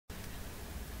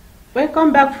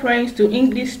Welcome back, friends, to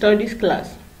English Studies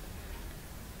class.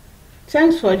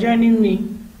 Thanks for joining me.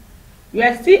 We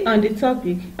are still on the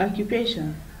topic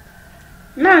occupation.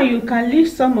 Now you can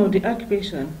list some of the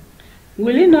occupation.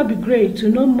 Will it not be great to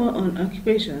know more on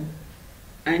occupation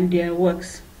and their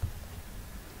works?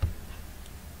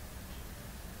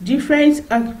 Different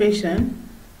occupation.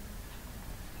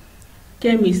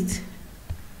 Chemist.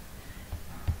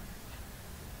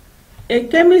 A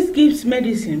chemist gives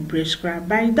medicine prescribed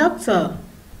by doctor.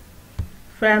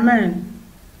 Fireman.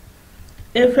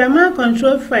 A fireman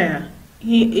controls fire.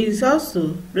 He is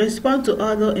also responds to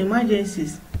other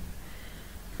emergencies.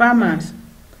 Farmers.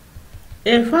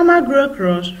 A farmer grows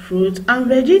crops, fruit, and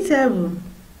vegetable.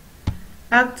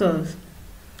 Actors.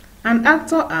 An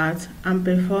actor acts and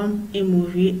performs a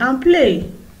movie and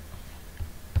play.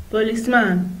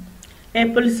 Policeman. A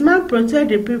policeman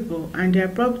protects the people and their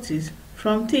properties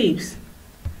from thieves.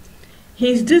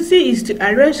 His duty is to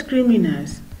arrest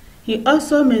criminals. He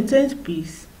also maintains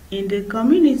peace in the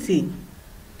community.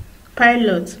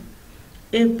 Pilot.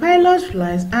 A pilot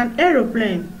flies an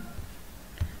aeroplane.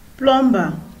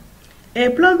 Plumber. A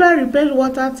plumber repairs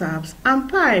water taps and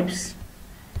pipes.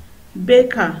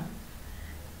 Baker.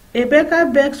 A baker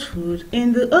bakes food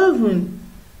in the oven.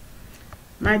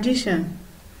 Magician.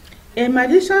 A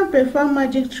magician performs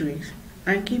magic tricks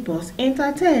and keeps us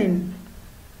entertained.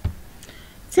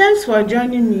 Thanks for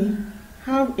joining me.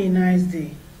 Have a nice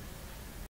day.